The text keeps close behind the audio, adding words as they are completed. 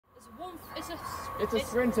It's a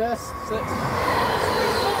sprinter.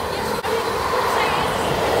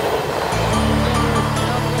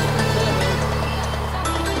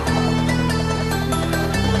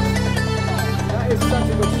 That is such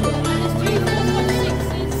a good shot. And it's 3, 4, 5,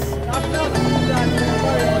 6. I've not seen that in a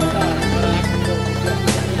very long time. But I actually don't think that.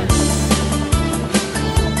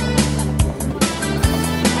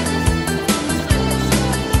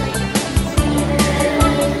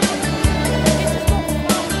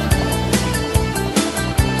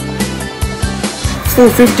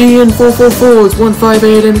 450 and 444s,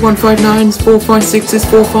 158 and 159s, 456s,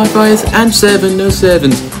 455s and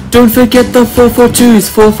 707s. Don't forget the 442s,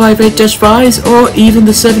 458-5s or even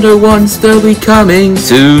the 701s, they'll be coming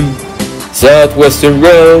soon. Southwestern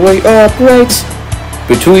Railway operates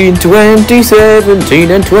between 2017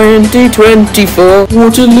 and 2024.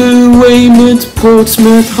 Waterloo, Weymouth,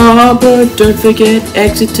 Portsmouth, Harbour, don't forget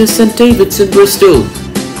Exeter, St David's and Bristol.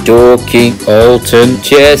 Dorking, Alton,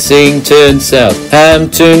 Chessingron, South,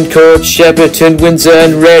 Hampton, Court, Shepperton, Windsor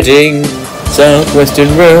and Reading. Southwestern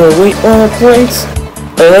Railway operates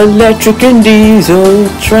electric and diesel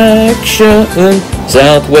traction.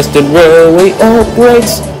 Southwestern Railway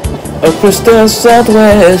operates across the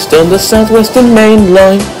southwest on the Southwestern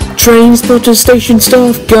Mainline. Trainspotters, station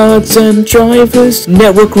staff, guards and drivers.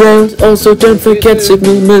 Network rails, also don't forget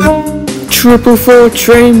signalmen. 444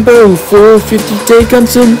 Trainbow, 450 Dave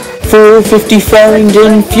Gunson, 450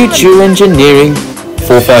 Farringdon Future Engineering.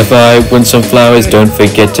 455 Windsor Flowers, don't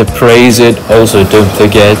forget to praise it. Also don't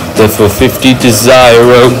forget the 450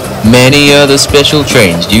 Desiro. Many other special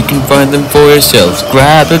trains, you can find them for yourselves.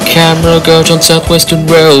 Grab a camera, go on Southwestern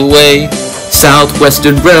Railway.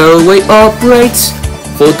 Southwestern Railway operates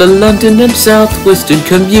for the London and Southwestern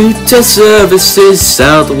commuter services.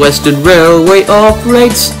 Southwestern Railway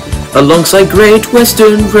operates alongside Great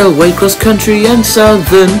Western Railway, cross country and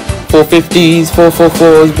southern. 450s,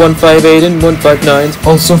 444s, 158 and 159s,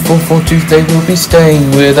 also 442s, they will be staying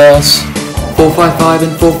with us. 455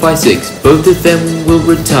 and 456, both of them will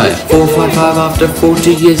retire. 455 after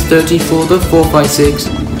 40 years, 30 for the 456.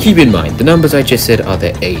 Keep in mind, the numbers I just said are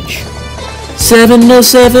their age.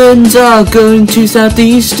 707s are going to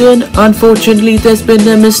Southeastern. Unfortunately, there's been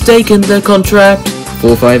a mistake in their contract.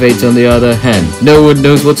 458s on the other hand, no one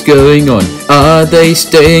knows what's going on. Are they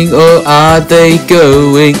staying or are they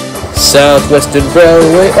going? Southwestern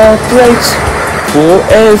Railway operates for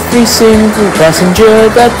every single passenger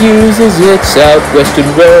that uses it. Southwestern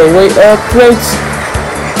Railway operates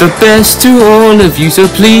the best to all of you, so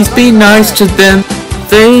please be nice to them.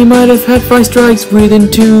 They might have had 5 strikes within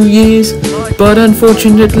 2 years, but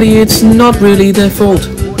unfortunately it's not really their fault.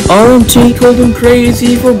 RMT called them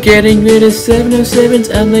crazy for getting rid of 707s,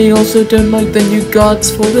 and they also don't like the new guards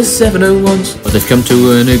for the 701s. But they've come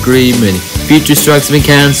to an agreement. Future strikes have been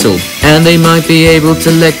cancelled, and they might be able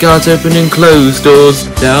to let guards open and close doors.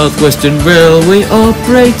 Southwestern Railway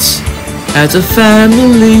operates as a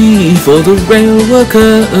family for the rail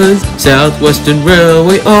workers. Southwestern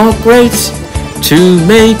Railway operates to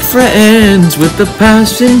make friends with the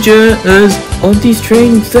passengers. On these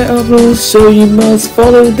trains there are rules, so you must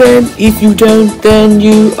follow them. If you don't, then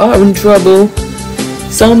you are in trouble.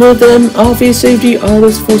 Some of them are for safety,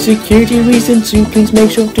 others for security reasons, so please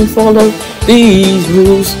make sure to follow these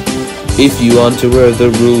rules. If you aren't aware of the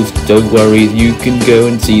rules, don't worry, you can go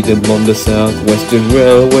and see them on the Southwestern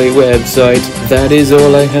Railway website. That is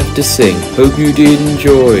all I have to say. Hope you did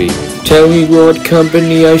enjoy. Tell me what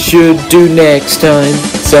company I should do next time.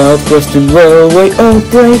 Southwestern Railway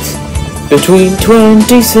operates between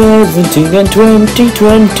 2017 and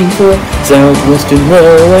 2024. Southwestern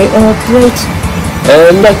Railway operates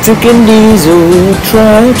electric and diesel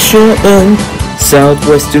traction.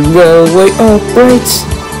 Southwestern Railway operates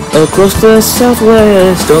across the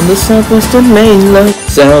southwest on the Southwestern Mainline.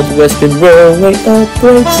 Southwestern Railway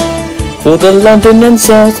operates for the London and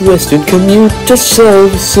Southwestern commuter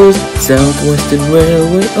services. Southwestern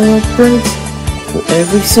Railway operates for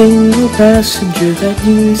every single passenger that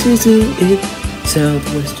uses it.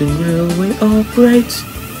 Southwestern Railway operates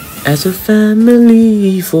as a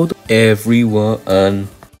family for everyone.